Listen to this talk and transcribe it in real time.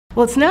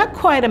Well, it's not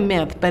quite a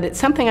myth, but it's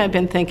something I've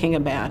been thinking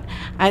about.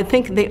 I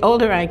think the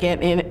older I get,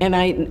 and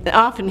I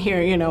often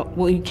hear,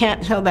 well, you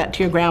can't tell that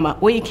to your grandma.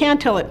 Well, you can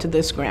tell it to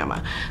this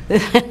grandma.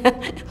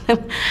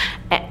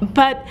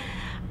 But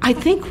I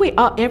think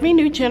every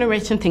new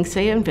generation thinks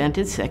they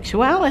invented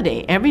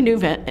sexuality. Every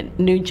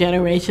new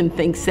generation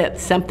thinks that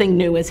something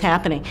new is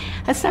happening.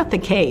 That's not the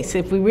case.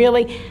 If we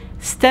really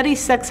study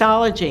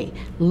sexology,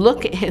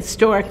 look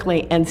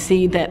historically and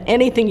see that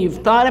anything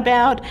you've thought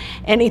about,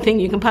 anything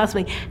you can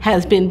possibly,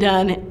 has been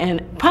done,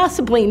 and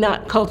possibly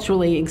not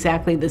culturally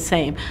exactly the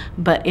same,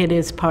 but it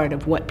is part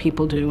of what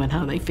people do and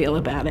how they feel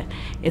about it.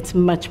 It's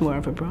much more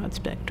of a broad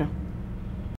spectrum.